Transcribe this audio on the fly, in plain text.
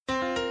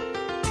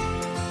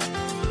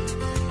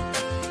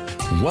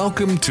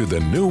Welcome to the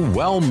new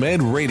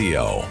WellMed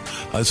Radio,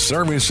 a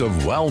service of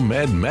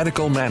WellMed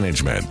Medical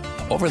Management.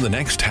 Over the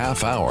next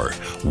half hour,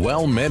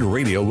 WellMed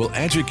Radio will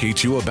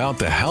educate you about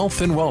the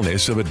health and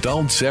wellness of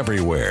adults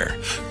everywhere.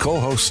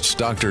 Co-hosts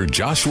Dr.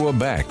 Joshua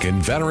Beck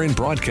and veteran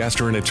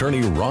broadcaster and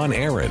attorney Ron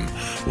Aaron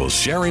will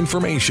share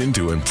information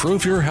to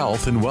improve your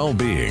health and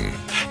well-being.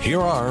 Here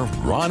are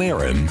Ron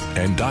Aaron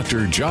and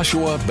Dr.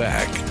 Joshua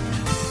Beck.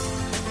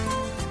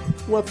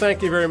 Well,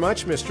 thank you very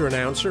much, Mr.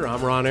 Announcer.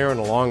 I'm Ron Aaron,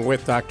 along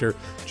with Dr.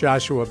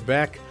 Joshua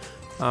Beck.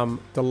 I'm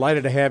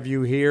delighted to have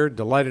you here,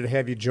 delighted to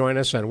have you join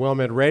us on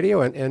WellMed Radio.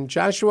 And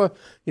Joshua,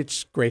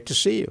 it's great to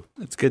see you.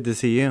 It's good to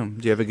see you.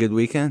 Did you have a good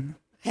weekend?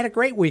 I had a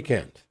great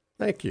weekend.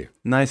 Thank you.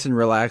 Nice and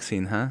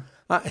relaxing, huh?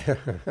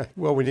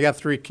 Well, when you got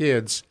 3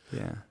 kids,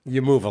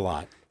 you move a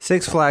lot.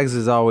 Six Flags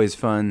is always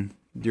fun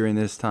during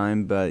this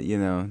time, but,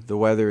 the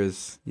weather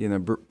is,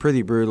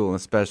 pretty brutal,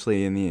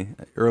 especially in the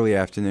early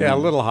afternoon. Yeah, a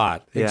little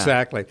hot. Yeah.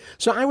 Exactly.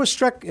 So I was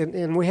struck,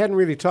 and we hadn't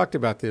really talked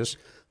about this.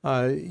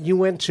 You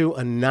went to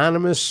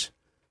Anonymous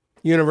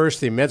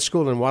University Med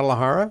School in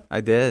Guadalajara? I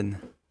did.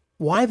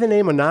 Why the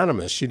name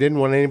Anonymous? You didn't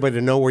want anybody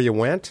to know where you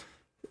went?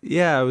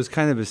 Yeah, it was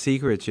kind of a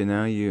secret,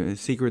 a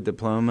secret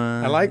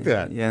diploma. I like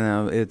that.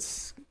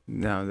 It's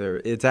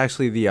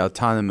actually the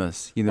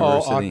Autonomous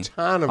University.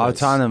 Oh, Autonomous.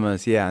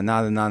 Autonomous, yeah,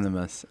 not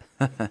anonymous.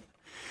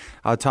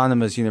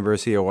 Autonomous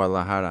University of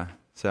Guadalajara.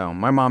 So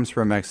my mom's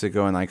from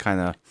Mexico, and I kind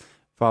of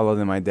followed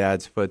in my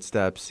dad's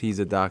footsteps. He's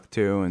a doc,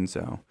 too, and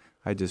so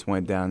I just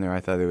went down there. I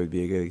thought it would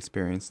be a good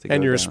experience to go.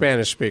 And you're down. a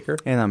Spanish speaker.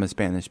 And I'm a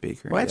Spanish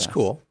speaker. Well, that's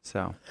cool.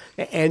 So,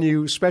 and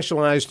you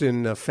specialized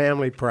in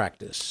family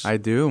practice. I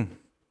do.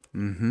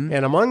 Mm-hmm.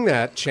 And among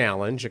that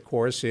challenge, of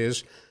course,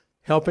 is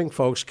helping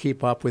folks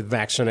keep up with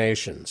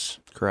vaccinations.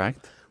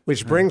 Correct.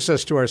 Which brings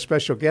us to our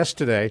special guest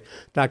today,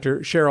 Dr.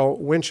 Cheryl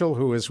Winchell,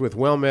 who is with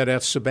WellMed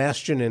at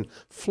Sebastian in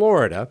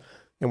Florida.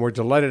 And we're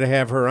delighted to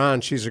have her on.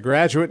 She's a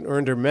graduate and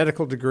earned her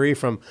medical degree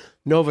from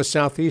Nova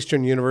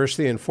Southeastern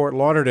University in Fort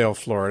Lauderdale,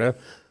 Florida.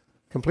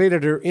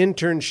 Completed her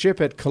internship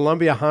at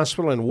Columbia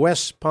Hospital in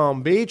West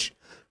Palm Beach,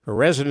 her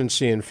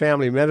residency in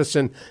family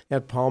medicine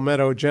at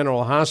Palmetto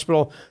General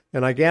Hospital.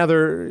 And I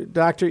gather,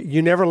 Doctor,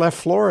 you never left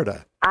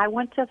Florida. I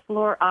went to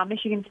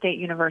Michigan State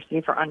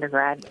University for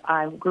undergrad.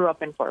 I grew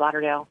up in Fort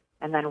Lauderdale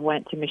and then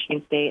went to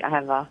Michigan State. I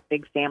have a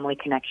big family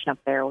connection up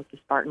there with the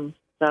Spartans.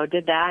 So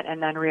did that and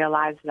then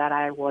realized that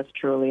I was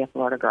truly a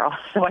Florida girl.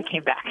 So I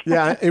came back.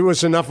 Yeah, it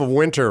was enough of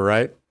winter,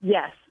 right?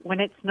 Yes. When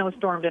it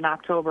snowstormed in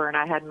October and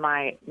I had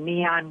my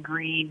neon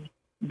green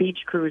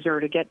beach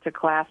cruiser to get to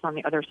class on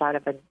the other side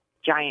of a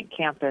giant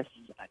campus,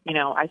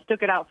 I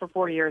stuck it out for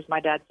 4 years. My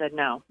dad said,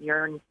 no,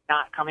 you're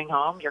not coming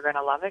home. You're going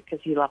to love it, because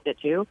he loved it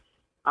too.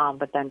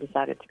 But then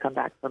decided to come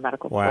back for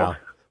medical school. Wow.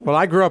 Well,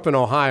 I grew up in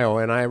Ohio,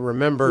 and I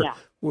remember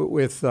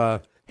with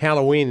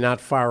Halloween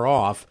not far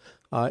off,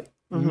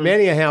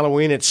 many a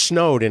Halloween it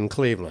snowed in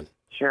Cleveland.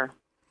 Sure.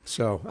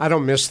 So I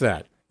don't miss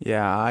that.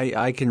 Yeah,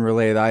 I can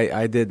relate.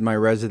 I did my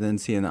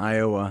residency in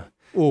Iowa.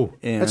 Ooh,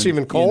 and, that's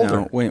even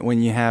colder.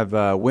 When you have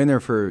winter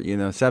for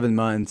 7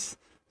 months,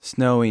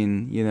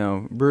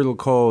 snowing, brutal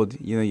cold,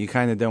 you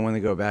kind of don't want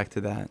to go back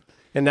to that.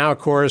 And now, of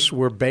course,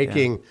 we're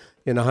baking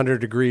in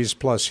 100 degrees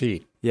plus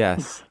heat.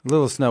 Yes, a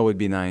little snow would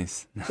be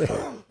nice.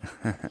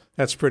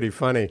 That's pretty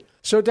funny.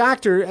 So,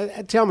 Doctor,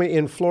 tell me,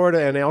 in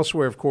Florida and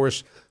elsewhere, of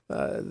course,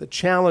 the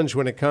challenge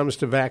when it comes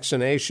to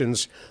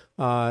vaccinations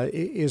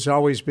is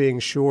always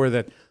being sure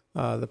that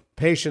the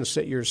patients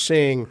that you're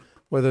seeing,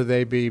 whether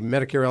they be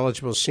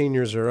Medicare-eligible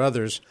seniors or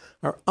others,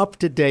 are up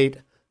to date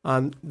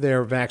on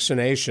their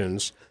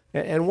vaccinations.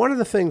 And one of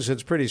the things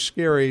that's pretty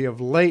scary, of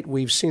late,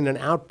 we've seen an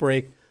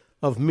outbreak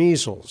of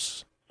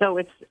measles. So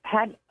it's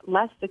had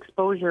less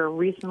exposure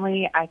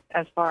recently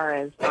as far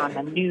as on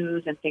the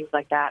news and things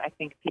like that. I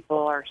think people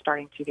are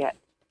starting to get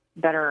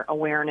better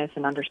awareness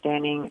and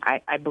understanding.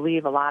 I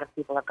believe a lot of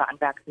people have gotten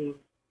vaccines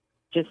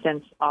just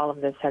since all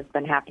of this has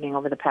been happening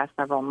over the past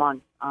several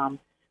months. But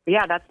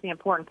yeah, that's the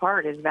important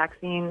part, is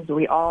vaccines.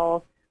 We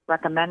all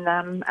recommend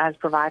them as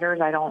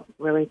providers. I don't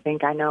really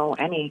think I know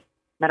any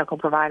medical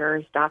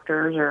providers,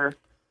 doctors, or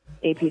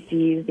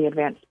APCs, the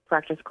advanced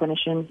practice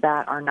clinicians,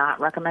 that are not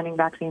recommending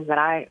vaccines that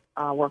I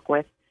work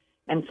with.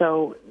 And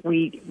so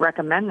we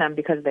recommend them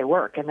because they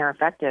work and they're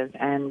effective.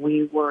 And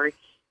we were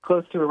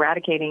close to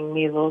eradicating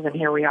measles, and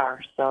here we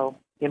are. So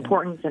the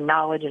importance and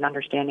knowledge and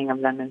understanding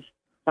of them is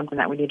something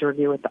that we need to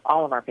review with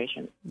all of our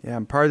patients. Yeah,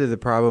 and part of the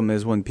problem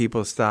is when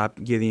people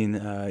stop getting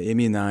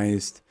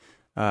immunized,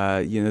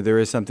 there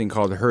is something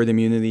called herd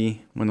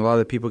immunity. When a lot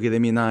of people get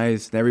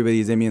immunized and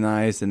everybody's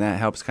immunized, and that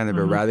helps kind of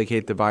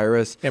eradicate the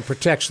virus. And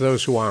protects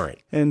those who aren't.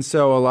 And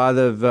so a lot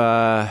of,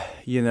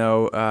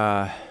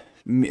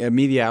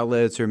 media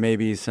outlets or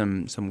maybe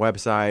some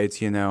websites,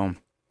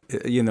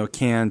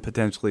 can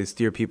potentially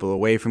steer people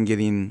away from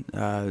getting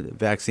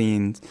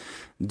vaccines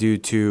due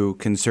to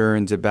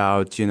concerns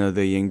about,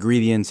 the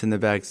ingredients in the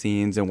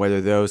vaccines and whether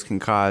those can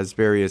cause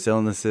various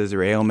illnesses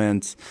or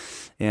ailments.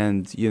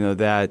 And,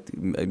 that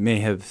may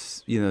have,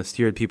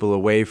 steered people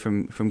away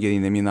from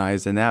getting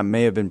immunized. And that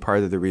may have been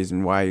part of the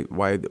reason why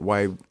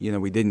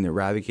we didn't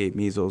eradicate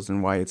measles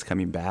and why it's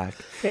coming back.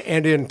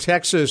 And in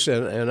Texas,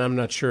 and I'm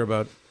not sure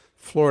about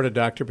Florida,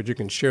 Doctor, but you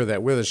can share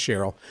that with us,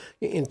 Cheryl.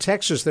 In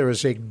Texas, there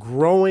is a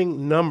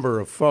growing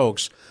number of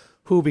folks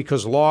who,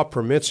 because law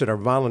permits it, are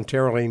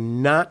voluntarily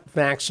not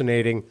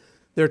vaccinating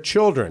their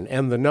children.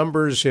 And the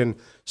numbers in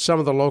some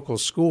of the local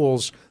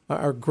schools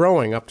are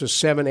growing up to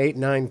 7, 8,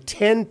 9,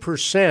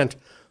 10%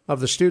 of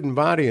the student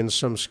body in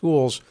some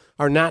schools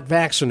are not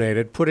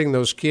vaccinated, putting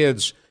those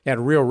kids at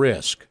real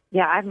risk.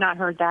 Yeah, I've not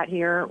heard that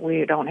here.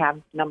 We don't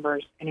have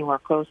numbers anywhere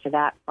close to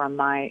that from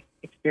my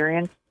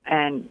experience.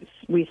 And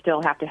we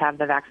still have to have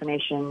the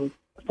vaccination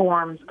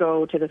forms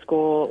go to the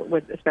school,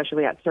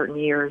 especially at certain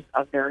years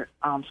of their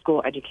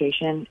school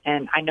education.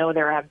 And I know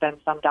there have been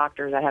some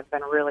doctors that have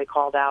been really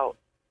called out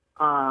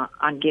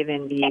on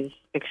giving these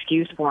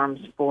excuse forms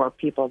for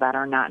people that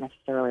are not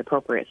necessarily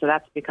appropriate. So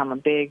that's become a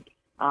big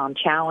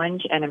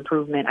challenge and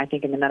improvement, I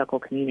think, in the medical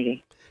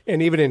community.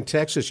 And even in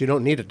Texas, you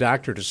don't need a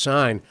doctor to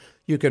sign.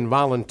 You can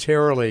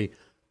voluntarily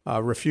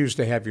refuse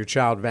to have your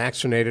child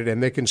vaccinated,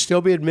 and they can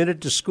still be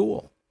admitted to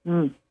school.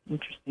 Interesting,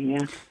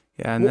 yeah.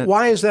 And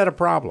why is that a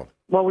problem?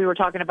 Well, we were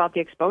talking about the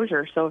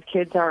exposure. So if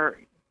kids are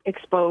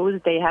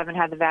exposed, they haven't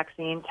had the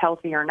vaccines,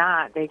 healthy or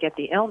not, they get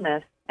the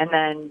illness, and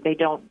then they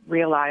don't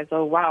realize,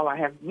 oh, wow, I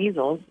have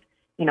measles.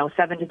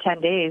 7 to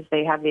 10 days,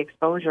 they have the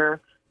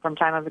exposure from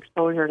time of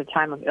exposure to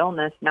time of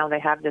illness. Now they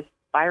have this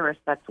virus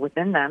that's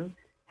within them,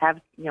 have,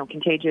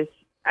 contagious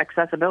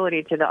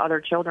accessibility to the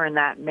other children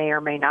that may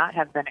or may not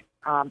have been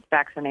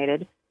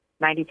vaccinated.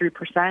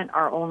 93%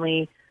 are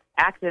only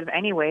active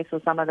anyway, so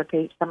some of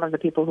the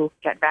people who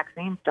get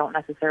vaccines don't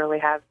necessarily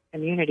have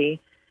immunity.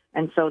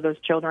 And so those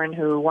children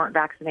who weren't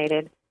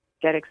vaccinated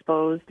get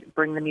exposed,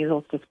 bring the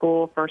measles to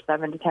school for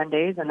 7 to 10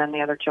 days, and then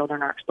the other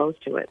children are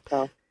exposed to it.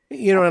 So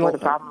that's where the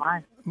problem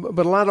lies.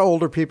 But a lot of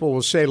older people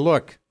will say,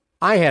 look,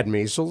 I had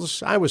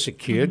measles. I was a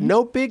kid.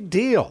 No big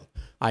deal.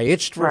 I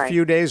itched for a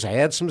few days. I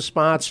had some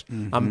spots.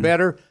 I'm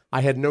better.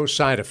 I had no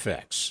side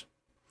effects.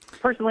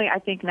 Personally, I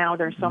think now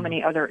there's so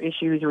many other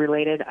issues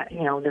related.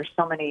 There's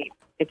so many,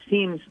 it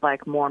seems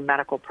like more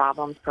medical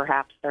problems.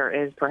 Perhaps there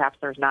is, perhaps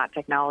there's not.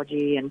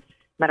 Technology and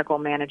medical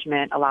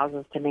management allows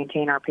us to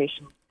maintain our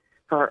patients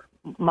for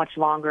much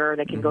longer.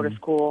 They can go to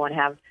school and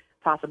have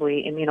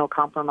possibly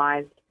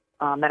immunocompromised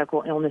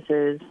medical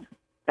illnesses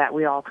that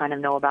we all kind of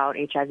know about,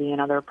 HIV and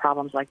other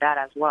problems like that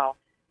as well.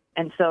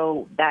 And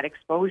so that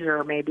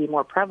exposure may be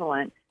more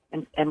prevalent.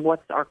 And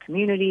what's our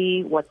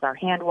community? What's our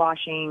hand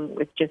washing?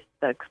 It's just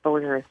the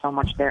exposure is so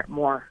much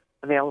more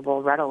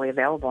readily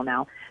available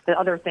now. The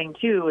other thing,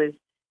 too, is,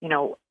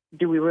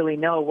 do we really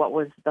know what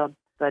was the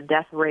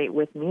death rate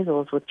with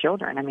measles with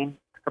children? I mean,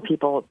 are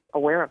people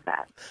aware of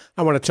that?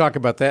 I want to talk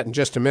about that in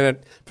just a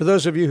minute. For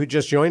those of you who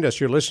just joined us,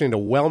 you're listening to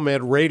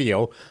WellMed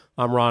Radio.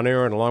 I'm Ron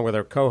Aaron, along with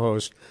our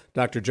co-host,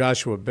 Dr.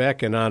 Joshua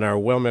Beck. And on our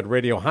WellMed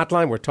Radio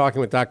hotline, we're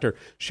talking with Dr.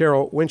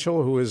 Cheryl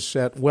Winchell, who is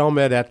at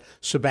WellMed at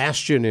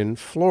Sebastian in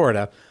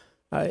Florida.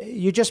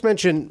 You just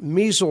mentioned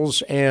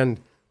measles and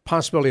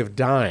possibility of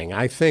dying.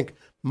 I think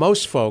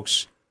most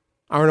folks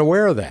aren't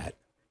aware of that.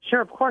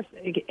 Sure, of course.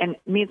 And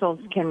measles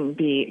can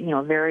be,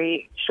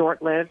 very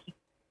short-lived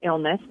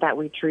illness that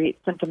we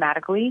treat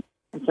symptomatically.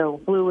 And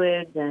so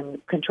fluids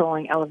and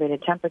controlling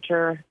elevated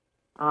temperature,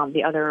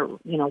 the other,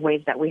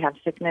 ways that we have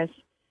sickness,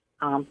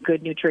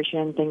 good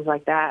nutrition, things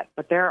like that.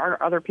 But there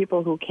are other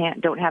people who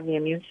don't have the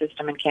immune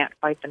system and can't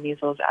fight the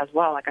measles as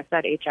well. Like I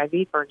said,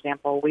 HIV, for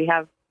example, we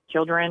have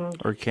children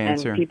or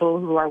cancer and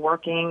people who are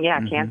working,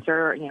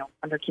 cancer,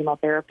 under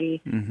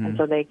chemotherapy, and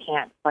so they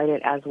can't fight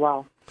it as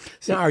well.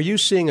 Now, are you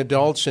seeing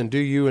adults, and do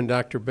you and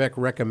Dr. Beck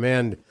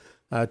recommend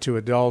to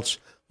adults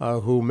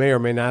who may or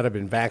may not have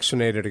been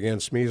vaccinated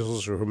against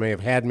measles or who may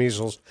have had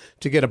measles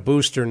to get a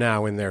booster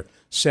now in their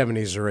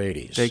 70s or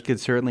 80s? They could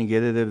certainly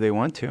get it if they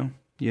want to,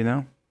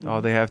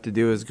 All they have to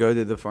do is go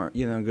to the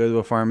go to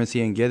a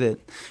pharmacy and get it.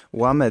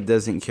 WellMed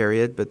doesn't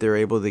carry it, but they're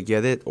able to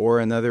get it. Or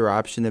another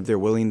option, if they're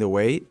willing to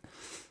wait,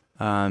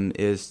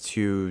 is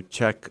to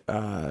check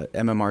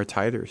MMR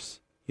titers.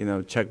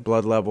 Check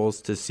blood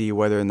levels to see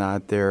whether or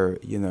not their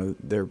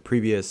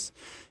previous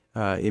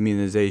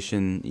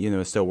immunization,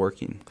 is still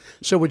working.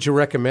 So would you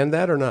recommend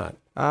that or not?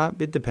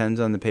 It depends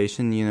on the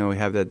patient. We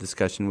have that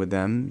discussion with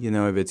them.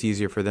 If it's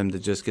easier for them to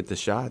just get the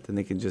shot, then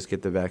they can just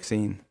get the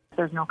vaccine.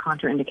 There's no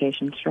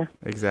contraindications, sure.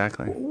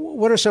 Exactly.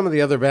 What are some of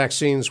the other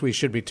vaccines we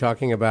should be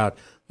talking about?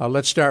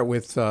 Let's start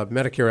with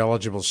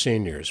Medicare-eligible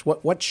seniors.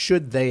 What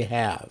should they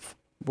have?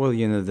 Well,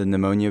 the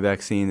pneumonia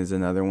vaccine is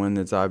another one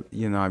that's,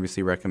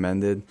 obviously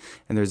recommended.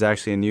 And there's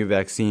actually a new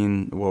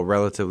vaccine, well,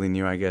 relatively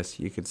new, I guess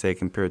you could say,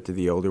 compared to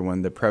the older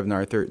one, the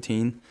Prevnar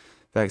 13.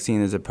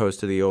 vaccine as opposed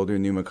to the older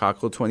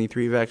pneumococcal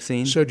 23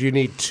 vaccine. So do you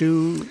need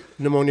 2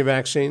 pneumonia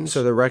vaccines?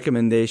 So the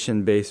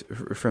recommendation based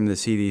from the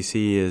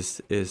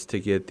CDC is to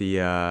get the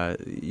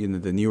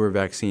the newer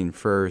vaccine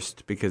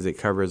first because it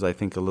covers, I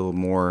think, a little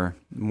more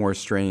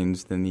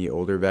strains than the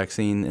older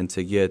vaccine, and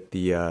to get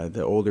the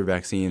older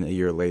vaccine a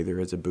year later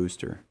as a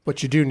booster.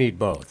 But you do need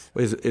both.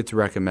 It's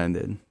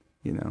recommended,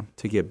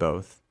 to get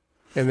both.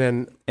 And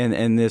then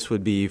and this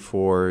would be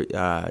for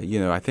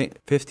I think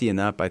 50 and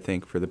up. I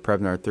think for the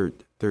Prevnar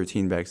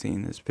 13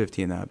 vaccine is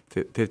 50 and up,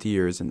 50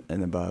 years and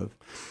above,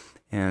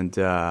 and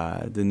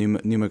the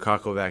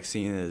pneumococcal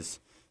vaccine is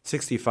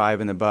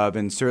 65 and above.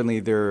 And certainly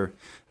there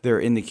are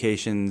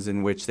indications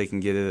in which they can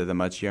get it at a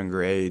much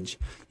younger age.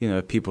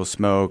 If people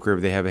smoke or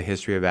if they have a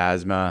history of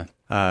asthma,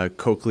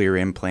 cochlear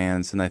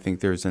implants, and I think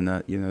there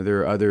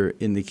are other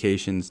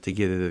indications to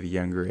get it at a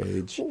younger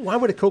age. Why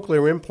would a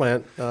cochlear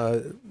implant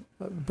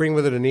bring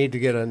with it a need to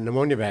get a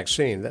pneumonia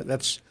vaccine?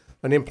 That's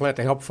an implant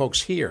to help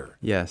folks hear.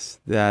 Yes,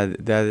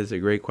 that is a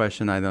great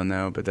question. I don't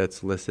know, but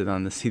that's listed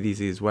on the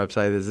CDC's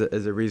website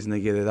as a reason to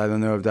get it. I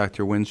don't know if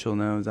Dr. Winchell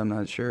knows. I'm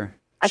not sure.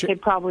 I'd say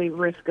probably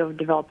risk of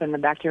developing the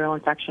bacterial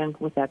infection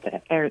at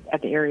the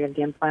area of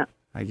the implant.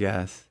 I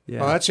guess.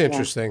 Yeah. Oh, that's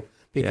interesting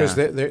because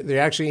they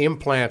actually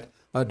implant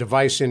a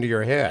device into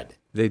your head.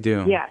 They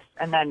do. Yes,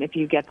 and then if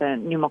you get the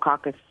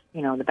pneumococcus,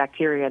 the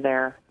bacteria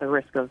there, the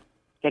risk of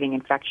getting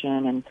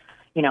infection and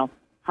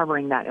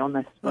harboring that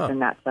illness within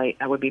that site,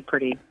 that would be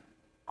pretty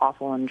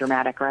awful and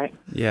dramatic, right?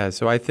 Yeah,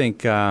 so I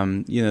think,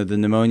 the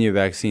pneumonia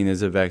vaccine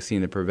is a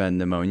vaccine to prevent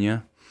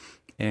pneumonia.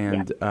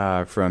 And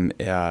from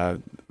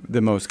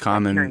the most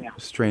common bacteria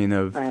strain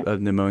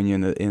of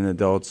pneumonia in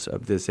adults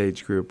of this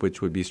age group,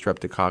 which would be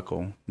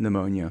streptococcal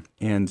pneumonia.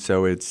 And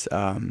so it's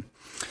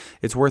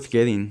worth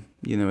getting.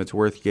 It's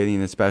worth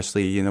getting,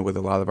 especially, with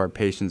a lot of our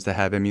patients that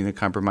have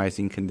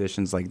immunocompromising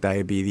conditions like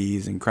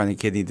diabetes and chronic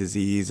kidney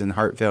disease and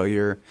heart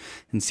failure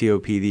and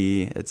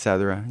COPD, et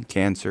cetera, and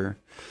cancer.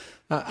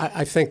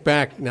 I think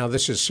back, now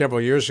this is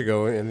several years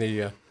ago in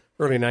the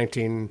early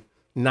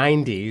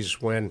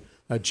 1990s when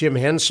Jim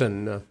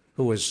Henson,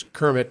 who was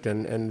Kermit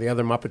and the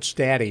other Muppets'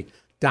 daddy,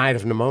 died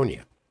of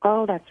pneumonia.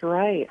 Oh, that's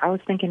right. I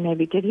was thinking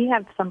maybe, did he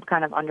have some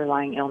kind of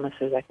underlying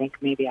illnesses, I think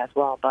maybe as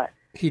well, but...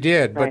 He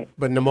did,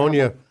 but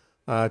pneumonia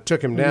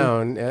took him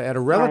down at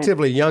a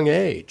relatively young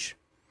age.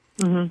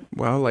 Mm-hmm.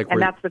 Well,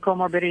 and that's the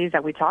comorbidities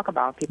that we talk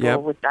about,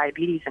 people with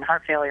diabetes and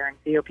heart failure and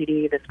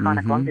COPD, this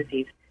chronic lung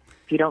disease.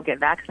 If you don't get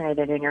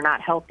vaccinated and you're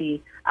not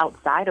healthy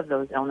outside of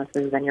those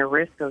illnesses, then your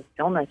risk of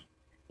illness,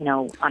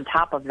 on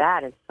top of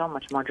that is so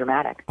much more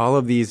dramatic. All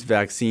of these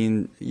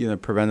vaccine,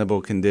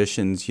 preventable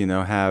conditions,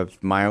 have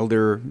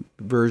milder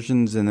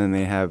versions and then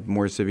they have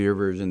more severe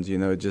versions.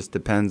 It just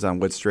depends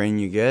on what strain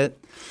you get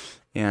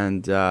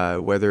and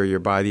whether your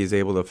body is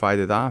able to fight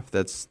it off.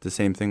 That's the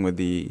same thing with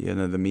the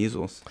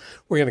measles.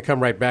 We're going to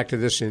come right back to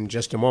this in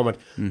just a moment.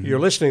 Mm-hmm. You're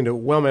listening to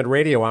WellMed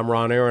Radio. I'm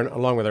Ron Aaron,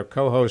 along with our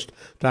co-host,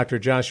 Dr.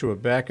 Joshua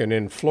Beck. And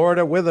in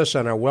Florida with us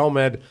on our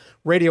WellMed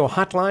Radio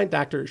hotline,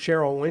 Dr.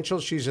 Cheryl Winchell.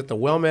 She's at the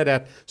WellMed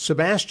at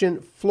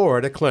Sebastian,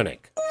 Florida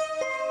Clinic.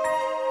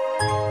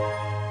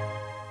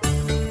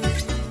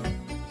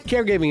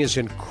 Caregiving is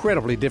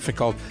incredibly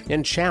difficult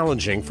and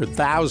challenging for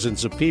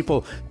thousands of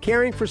people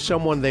caring for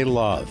someone they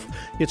love.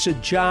 It's a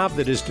job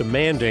that is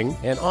demanding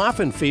and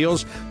often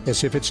feels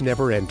as if it's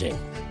never ending.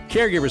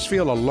 Caregivers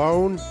feel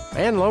alone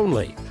and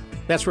lonely.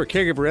 That's where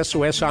Caregiver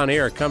SOS On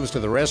Air comes to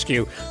the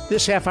rescue.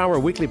 This half-hour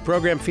weekly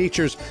program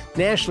features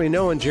nationally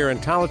known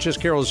gerontologist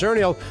Carol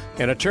Zernial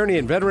and attorney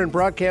and veteran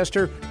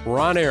broadcaster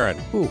Ron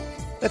Aaron. Ooh,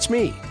 that's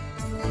me.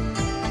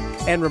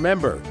 And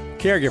remember,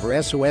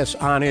 Caregiver SOS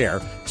On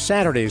Air,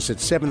 Saturdays at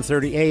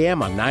 7:30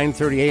 a.m. on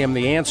 9:30 a.m.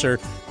 The Answer,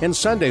 and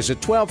Sundays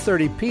at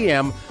 12:30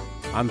 p.m.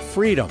 on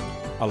Freedom,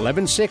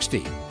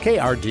 1160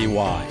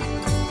 KRDY.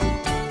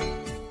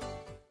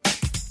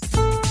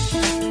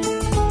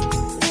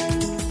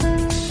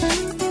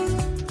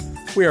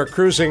 We are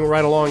cruising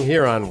right along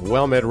here on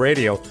WellMed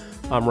Radio.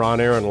 I'm Ron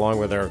Aaron, along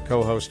with our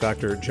co-host,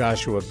 Dr.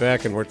 Joshua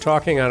Beck, and we're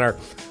talking on our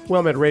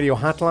WellMed Radio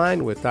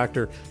hotline with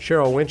Dr.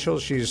 Cheryl Winchell.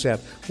 She's at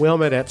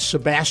WellMed at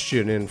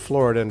Sebastian in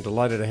Florida, and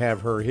delighted to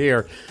have her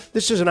here.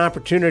 This is an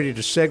opportunity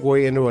to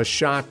segue into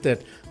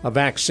a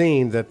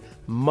vaccine that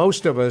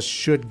most of us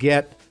should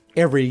get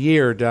every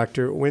year,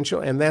 Dr. Winchell,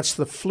 and that's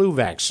the flu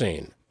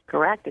vaccine.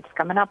 Correct. It's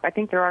coming up. I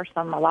think there are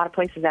a lot of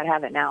places that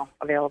have it now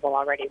available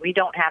already. We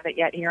don't have it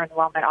yet here in the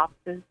WellMed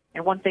offices.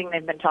 And one thing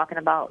they've been talking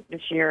about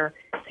this year,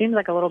 seems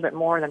like a little bit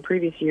more than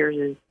previous years,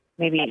 is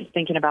maybe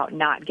thinking about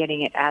not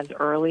getting it as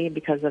early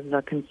because of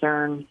the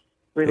concern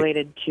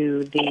related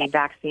to the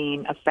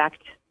vaccine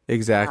effect.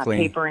 Exactly.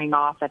 Tapering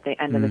off at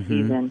the end of the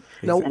season.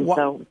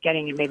 So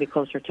getting it maybe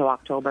closer to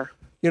October.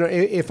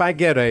 If I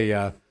get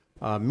a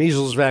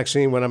measles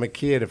vaccine when I'm a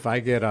kid, if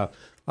I get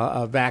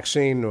a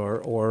vaccine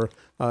or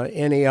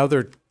any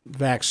other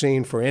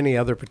vaccine for any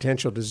other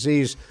potential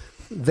disease,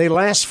 they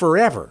last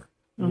forever.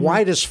 Mm-hmm.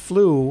 Why does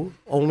flu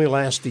only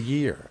last a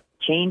year?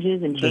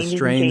 changes and changes. The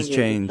strains and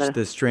change. changes.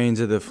 The strains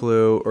of the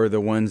flu, or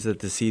the ones that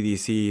the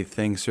CDC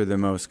thinks are the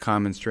most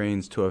common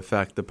strains to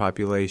affect the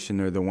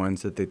population, are the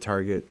ones that they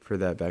target for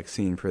that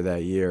vaccine for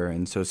that year.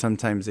 And so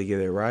sometimes they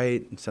get it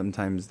right, and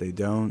sometimes they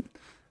don't.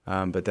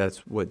 But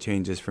that's what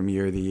changes from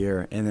year to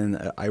year. And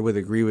then I would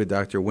agree with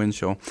Dr.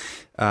 Winchell.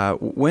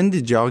 When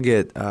did y'all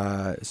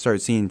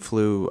start seeing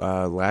flu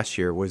last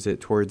year? Was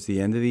it towards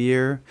the end of the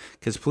year?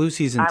 Because flu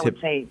season... I would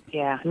say,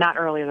 not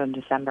earlier than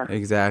December.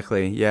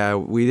 Exactly. Yeah,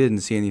 we didn't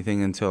see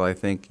anything until, I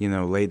think,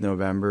 late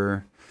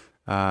November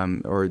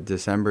or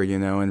December,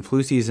 and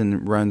flu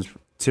season runs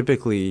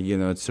typically,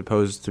 it's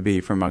supposed to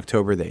be from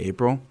October to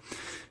April.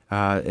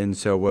 And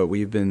so what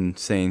we've been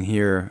saying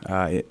here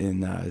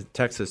in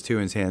Texas, too,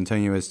 in San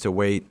Antonio, is to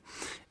wait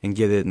and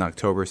get it in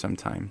October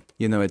sometime.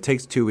 It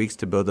takes 2 weeks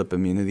to build up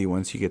immunity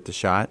once you get the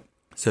shot.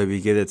 So if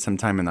you get it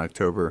sometime in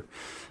October,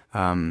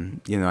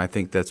 I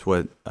think that's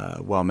what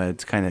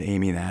WellMed's kind of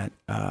aiming at.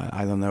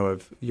 I don't know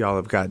if y'all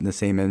have gotten the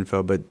same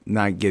info, but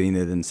not getting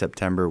it in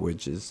September,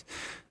 which is...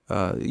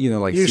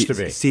 like used to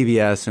be.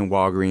 CVS and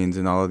Walgreens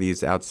and all of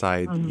these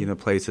outside,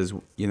 places,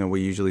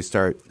 we usually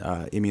start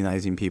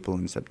immunizing people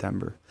in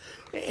September.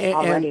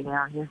 Already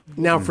now. Yeah.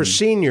 Now, for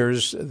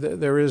seniors,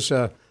 there is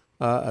a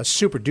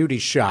Super Duty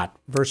shot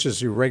versus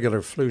the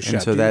regular flu shot.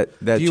 And so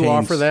do you changed,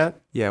 offer that?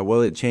 Yeah,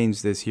 well, it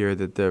changed this year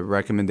that the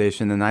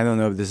recommendation, and I don't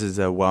know if this is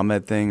a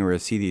WellMed thing or a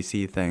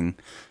CDC thing,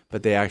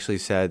 but they actually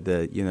said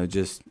that,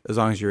 just as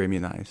long as you're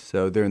immunized.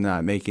 So they're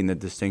not making the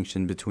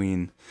distinction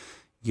between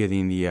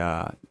getting the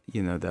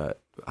the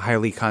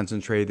highly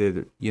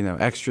concentrated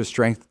extra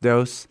strength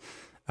dose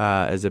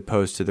as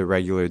opposed to the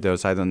regular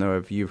dose. I don't know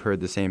if you've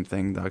heard the same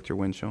thing, Dr.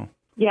 Winchell.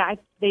 Yeah,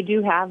 they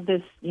do have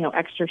this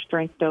extra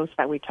strength dose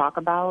that we talk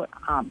about,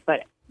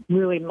 but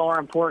really more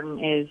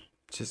important is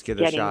just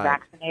getting shot.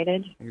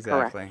 Vaccinated.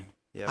 Exactly.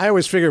 Yep. I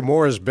always figure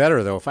more is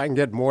better, though. If I can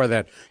get more of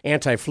that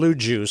anti-flu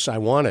juice, I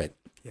want it.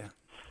 Yeah.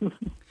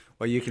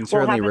 Well, you can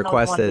certainly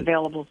request it.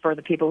 Available for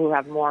the people who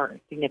have more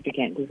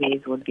significant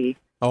disease would be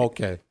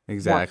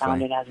exactly more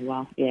founded as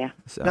well. Yeah.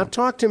 So. Now,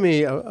 talk to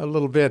me a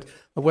little bit,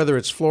 whether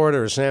it's Florida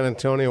or San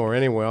Antonio or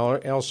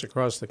anywhere else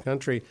across the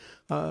country.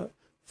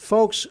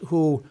 Folks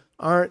who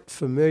aren't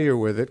familiar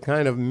with it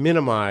kind of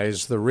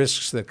minimize the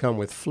risks that come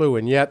with flu,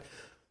 and yet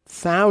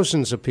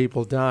thousands of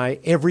people die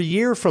every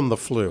year from the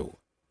flu.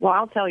 Well,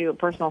 I'll tell you a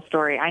personal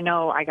story. I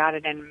know I got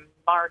it in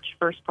March,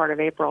 first part of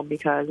April,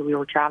 because we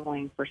were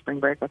traveling for spring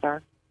break with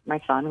my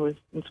son, who was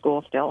in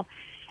school still,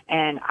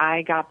 and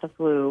I got the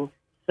flu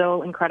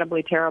so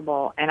incredibly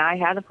terrible. And I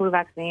had the flu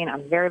vaccine.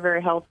 I'm very,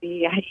 very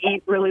healthy. I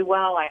eat really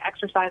well. I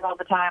exercise all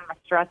the time. My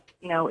stress,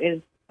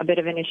 is a bit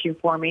of an issue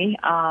for me.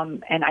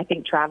 And I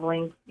think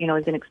traveling,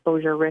 is an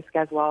exposure risk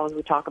as well, as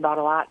we talk about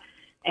a lot.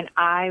 And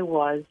I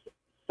was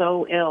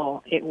so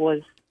ill. It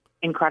was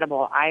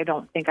incredible. I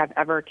don't think I've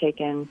ever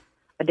taken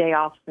a day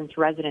off since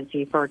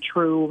residency for a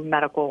true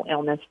medical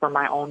illness for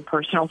my own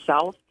personal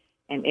self.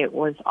 And it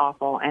was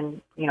awful.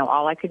 And,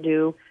 all I could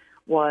do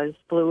was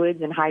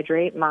fluids and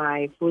hydrate.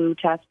 My flu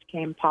test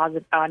came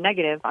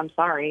negative. I'm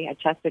sorry. I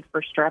tested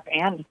for strep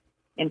and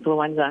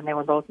influenza, and they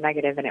were both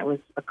negative, and it was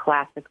a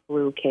classic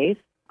flu case.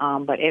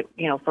 But it,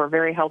 for a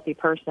very healthy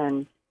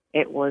person,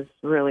 it was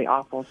really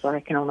awful. So I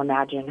can only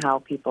imagine how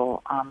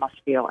people must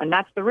feel. And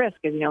that's the risk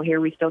is,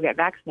 here we still get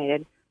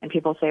vaccinated, and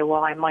people say,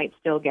 well, I might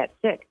still get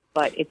sick.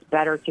 But it's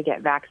better to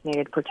get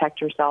vaccinated,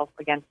 protect yourself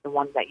against the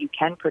ones that you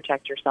can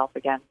protect yourself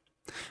against.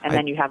 And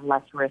then you have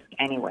less risk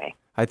anyway.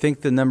 I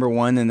think the number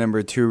one and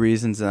number two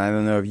reasons, and I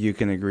don't know if you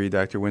can agree,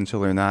 Dr.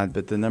 Winchell, or not,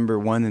 but the number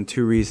one and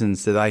two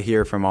reasons that I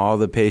hear from all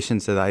the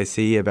patients that I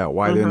see about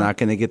why they're not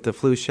going to get the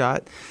flu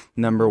shot,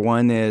 number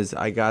one is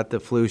I got the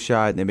flu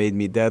shot and it made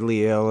me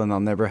deadly ill and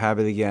I'll never have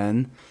it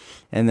again.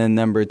 And then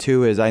number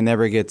two is I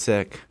never get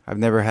sick. I've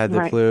never had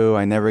the flu.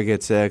 I never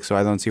get sick, so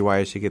I don't see why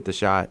I should get the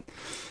shot.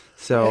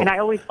 So, and I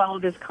always follow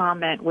this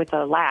comment with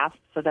a laugh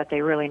so that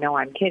they really know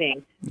I'm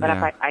kidding. But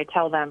if I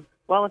tell them,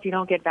 well, if you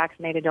don't get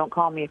vaccinated, don't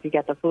call me if you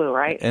get the flu,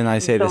 right? And I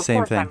say the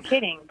same thing. Of course, I'm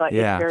kidding, but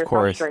it's very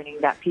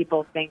frustrating that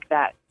people think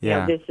that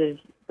this is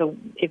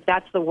if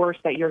that's the worst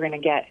that you're going to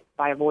get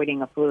by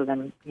avoiding a flu,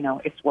 then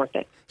it's worth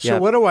it. So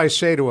what do I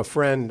say to a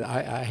friend?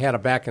 I had a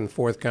back and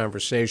forth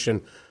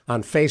conversation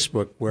on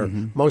Facebook where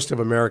most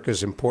of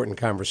America's important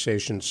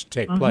conversations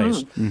take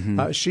place.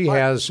 She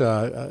has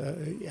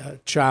a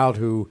child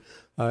who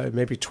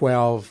maybe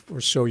 12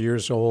 or so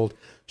years old.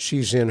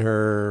 She's in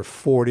her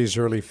 40s,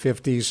 early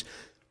 50s.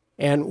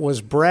 And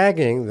was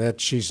bragging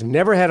that she's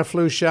never had a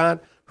flu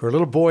shot. Her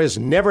little boy has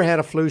never had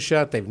a flu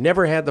shot. They've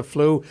never had the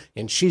flu,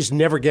 and she's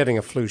never getting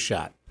a flu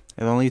shot.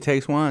 It only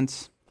takes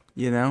once,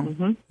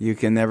 You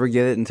can never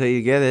get it until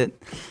you get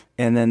it.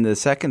 And then the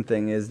second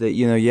thing is that,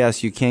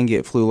 yes, you can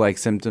get flu-like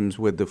symptoms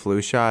with the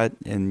flu shot,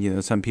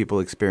 and, some people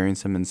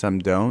experience them and some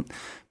don't.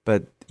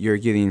 But you're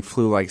getting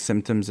flu-like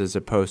symptoms as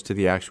opposed to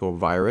the actual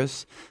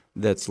virus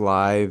that's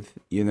live,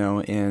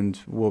 and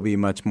will be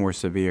much more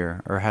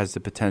severe or has the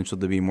potential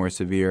to be more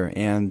severe.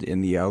 And in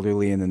the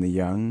elderly and in the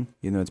young,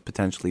 it's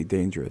potentially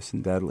dangerous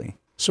and deadly.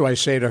 So I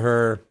say to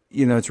her,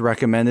 it's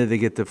recommended to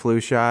get the flu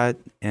shot,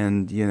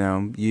 and,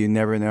 you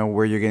never know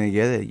where you're going to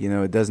get it.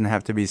 It doesn't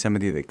have to be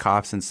somebody that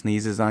coughs and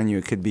sneezes on you.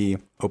 It could be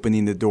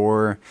opening the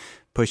door,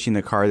 pushing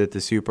the cart at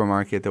the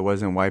supermarket that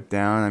wasn't wiped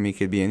down. I mean, it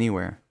could be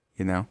anywhere,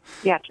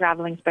 Yeah,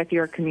 traveling, especially if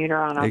you're a commuter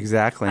on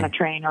a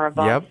train or a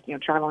bus.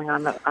 Yep. Traveling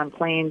on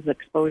planes, the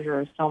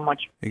exposure is so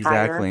much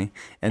exactly.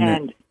 higher.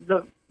 And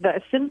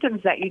the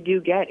symptoms that you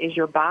do get is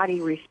your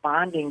body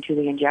responding to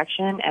the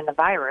injection and the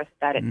virus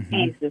that it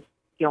sees, this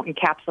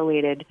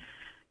encapsulated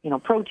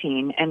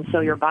protein. And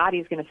so your body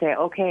is going to say,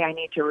 okay, I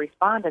need to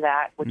respond to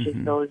that, which is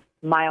those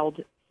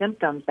mild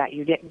symptoms that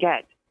you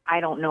get. I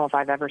don't know if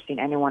I've ever seen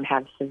anyone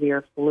have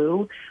severe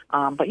flu,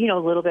 but, a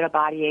little bit of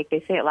body ache. They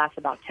say it lasts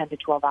about 10 to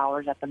 12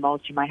 hours at the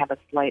most. You might have a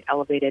slight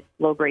elevated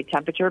low-grade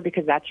temperature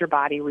because that's your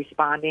body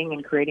responding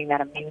and creating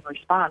that immune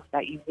response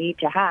that you need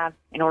to have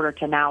in order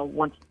to now,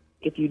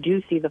 if you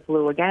do see the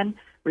flu again,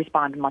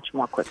 respond much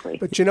more quickly.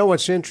 But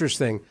what's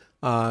interesting,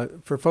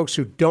 for folks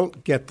who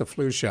don't get the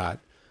flu shot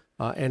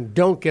and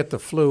don't get the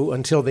flu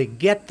until they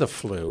get the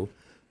flu,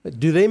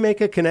 do they make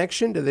a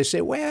connection? Do they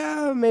say,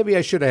 well, maybe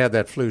I should have had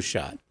that flu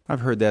shot? I've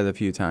heard that a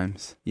few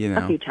times,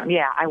 A few times,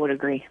 yeah, I would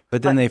agree.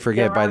 But then they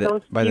forget by the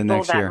next year. There are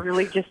those people that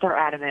really just are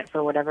adamant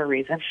for whatever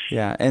reason.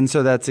 Yeah, and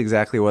so that's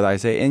exactly what I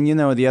say. And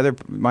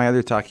my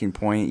other talking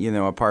point,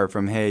 apart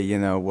from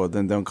well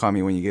then don't call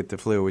me when you get the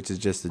flu, which is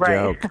just a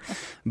joke.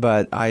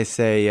 But I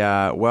say,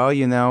 they're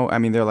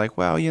like,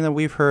 well,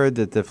 we've heard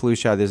that the flu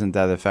shot isn't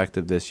that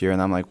effective this year,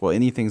 and I'm like, well,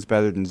 anything's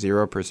better than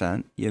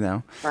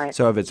 0%, Right.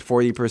 So if it's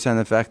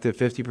 40% effective,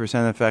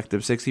 50%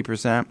 effective,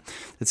 60%,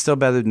 it's still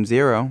better than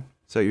 0.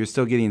 So you're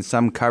still getting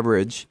some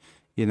coverage,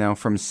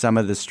 from some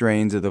of the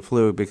strains of the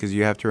flu, because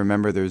you have to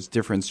remember there's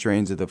different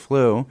strains of the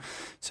flu.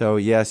 So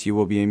yes, you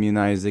will be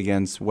immunized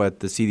against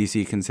what the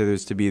CDC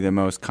considers to be the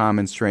most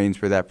common strains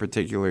for that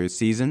particular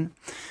season.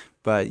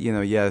 But,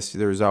 yes,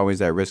 there's always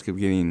that risk of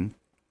getting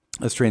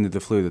a strain of the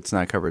flu that's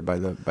not covered by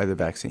the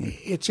vaccine.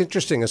 It's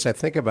interesting as I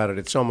think about it.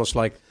 It's almost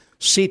like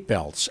seat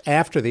belts.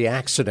 After the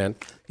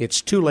accident,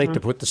 it's too late to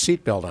put the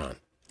seat belt on.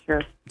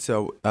 Sure.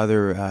 So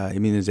other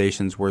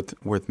immunizations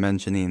worth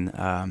mentioning,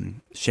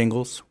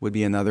 shingles would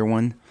be another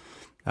one.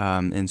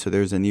 And so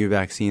there's a new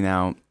vaccine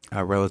out,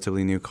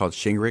 relatively new, called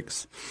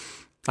Shingrix.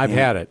 I've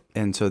had it.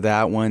 And so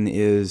that one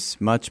is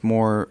much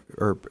more,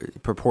 or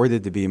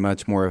purported to be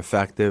much more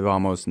effective,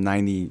 almost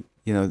 90,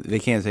 they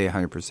can't say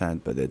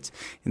 100%, but it's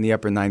in the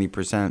upper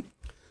 90%.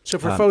 So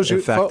for folks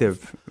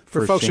effective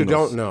for folks who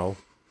shingles. don't know,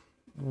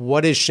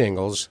 what is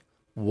shingles?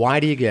 Why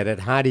do you get it?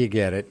 How do you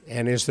get it?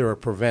 And is there a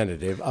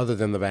preventative other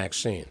than the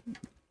vaccine?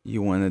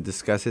 You want to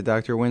discuss it,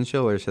 Dr.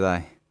 Winchell, or should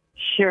I?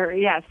 Sure,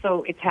 yeah.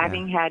 So it's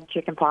having had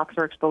chickenpox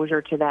or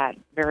exposure to that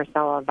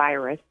varicella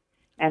virus,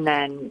 and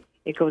then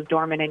it goes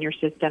dormant in your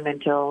system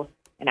until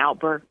an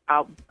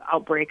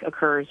outbreak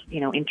occurs,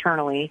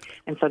 internally.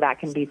 And so that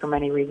can be for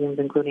many reasons,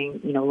 including,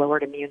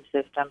 lowered immune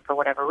system for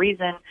whatever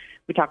reason.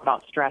 We talk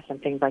about stress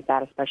and things like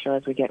that, especially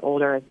as we get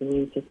older, as the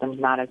immune system's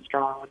not as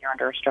strong when you're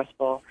under a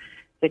stressful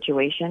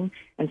situation.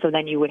 And so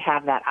then you would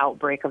have that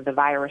outbreak of the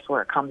virus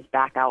where it comes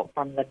back out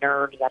from the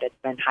nerves that it's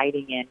been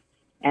hiding in.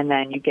 And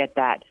then you get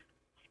that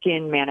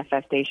skin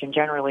manifestation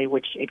generally,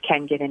 which it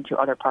can get into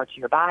other parts of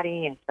your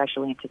body and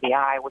especially into the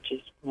eye, which is,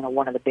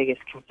 one of the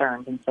biggest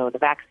concerns. And so the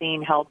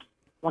vaccine helps,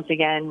 once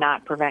again,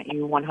 not prevent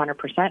you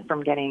 100%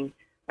 from getting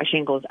a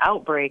shingles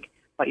outbreak,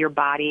 but your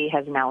body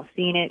has now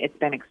seen it. It's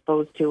been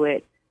exposed to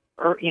it,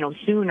 or,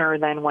 sooner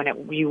than when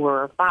you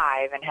were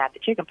 5 and had the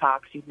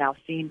chickenpox. You've now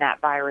seen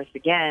that virus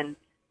again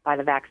by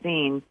the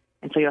vaccine,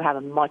 and so you'll have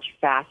a much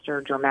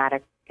faster,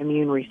 dramatic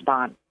immune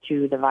response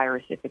to the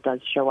virus if it does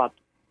show up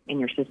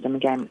in your system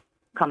again,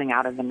 coming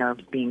out of the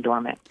nerves being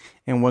dormant.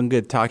 And one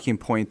good talking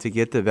point to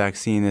get the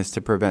vaccine is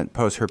to prevent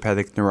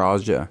post-herpetic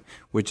neuralgia,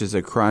 which is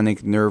a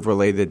chronic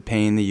nerve-related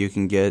pain that you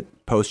can get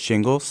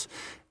post-shingles.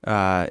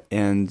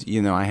 And,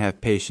 I have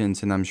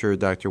patients, and I'm sure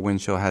Dr.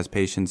 Winchell has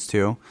patients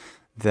too,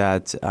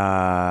 that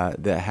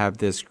have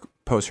this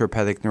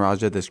post-herpetic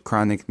neuralgia, this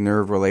chronic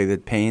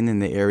nerve-related pain in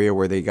the area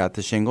where they got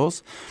the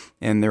shingles,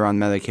 and they're on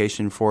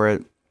medication for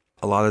it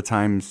a lot of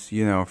times,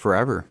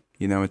 forever.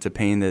 It's a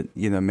pain that,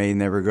 may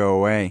never go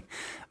away.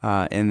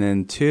 And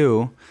then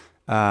two,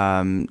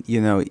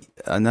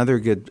 another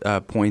good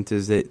point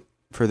is that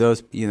for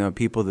those,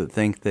 people that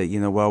think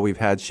that, we've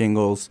had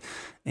shingles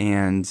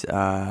and,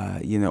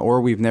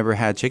 or we've never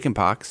had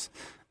chickenpox,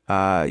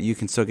 you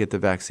can still get the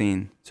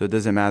vaccine. So it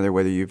doesn't matter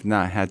whether you've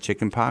not had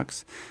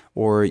chickenpox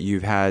or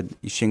you've had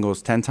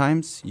shingles 10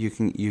 times, you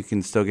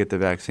can still get the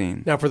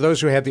vaccine. Now, for those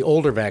who had the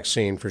older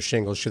vaccine for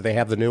shingles, should they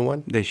have the new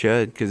one? They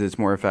should, because it's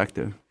more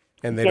effective.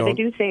 And they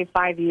do say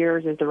 5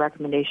 years is the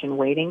recommendation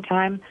waiting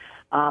time,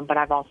 but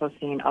I've also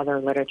seen other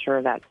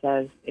literature that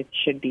says it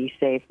should be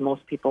safe.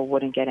 Most people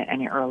wouldn't get it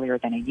any earlier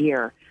than a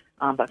year,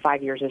 but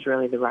 5 years is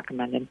really the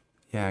recommended.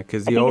 Yeah,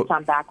 because it's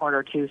on back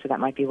order too, so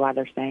that might be why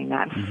they're saying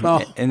that. Mm-hmm.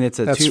 Oh, and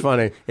that's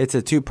funny. It's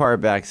a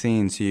 2-part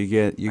vaccine, so you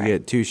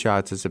get 2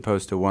 shots as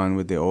opposed to 1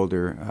 with the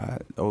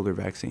older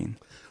vaccine.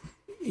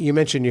 You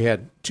mentioned you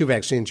had 2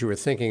 vaccines you were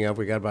thinking of.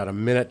 We got about a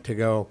minute to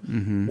go.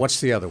 What's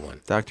the other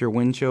one? Dr.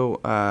 Winchell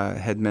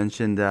had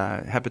mentioned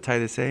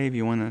hepatitis A. If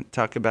you want to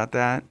talk about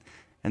that.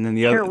 And then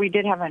the Sure, other. we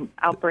did have an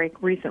outbreak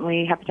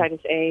recently,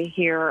 hepatitis A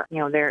here.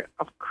 They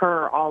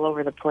occur all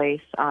over the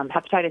place.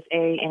 Hepatitis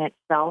A in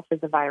itself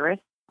is a virus.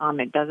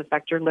 It does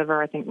affect your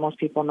liver. I think most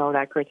people know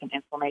that creates an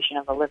inflammation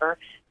of the liver.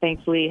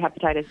 Thankfully,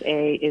 hepatitis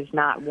A is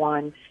not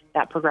one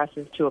that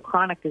progresses to a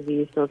chronic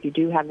disease. So if you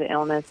do have the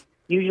illness,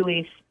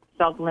 usually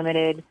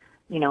self-limited,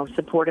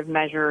 supportive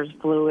measures,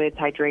 fluids,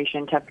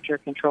 hydration, temperature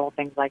control,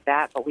 things like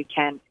that. But we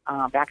can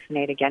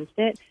vaccinate against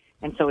it.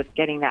 And so it's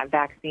getting that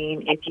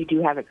vaccine. If you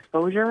do have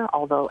exposure,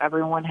 although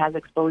everyone has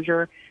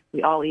exposure,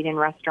 we all eat in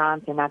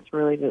restaurants, and that's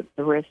really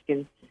the risk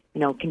is,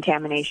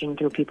 contamination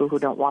through people who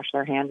don't wash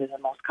their hands is the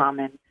most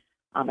common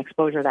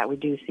exposure that we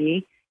do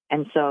see.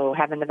 And so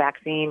having the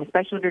vaccine,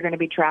 especially if you're going to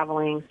be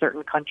traveling,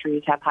 certain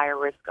countries have higher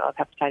risk of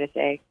hepatitis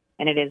A,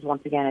 and it is,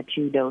 once again, a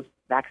 2-dose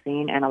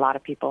vaccine, and a lot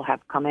of people have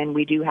come in.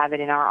 We do have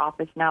it in our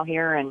office now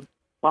here in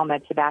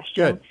WellMed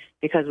Sebastian. Good.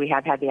 Because we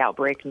have had the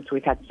outbreak, and so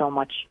we've had so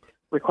much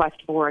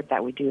request for it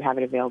that we do have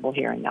it available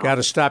here in the Got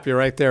to stop you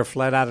right there,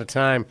 flat out of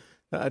time.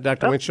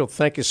 Dr. Winchell,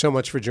 thank you so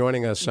much for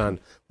joining us on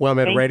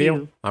WellMed Radio.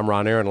 You. I'm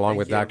Ron Aaron, along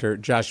with Dr.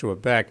 Joshua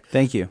Beck.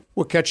 Thank you.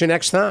 We'll catch you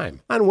next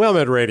time on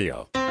WellMed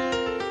Radio.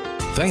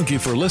 Thank you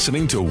for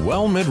listening to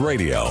WellMed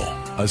Radio,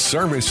 a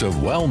service of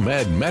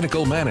WellMed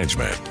Medical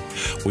Management.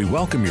 We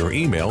welcome your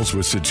emails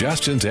with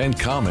suggestions and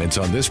comments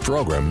on this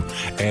program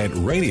at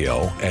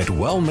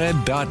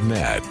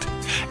radio@wellmed.net.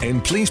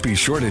 And please be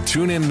sure to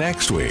tune in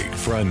next week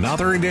for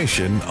another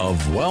edition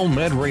of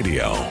WellMed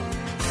Radio.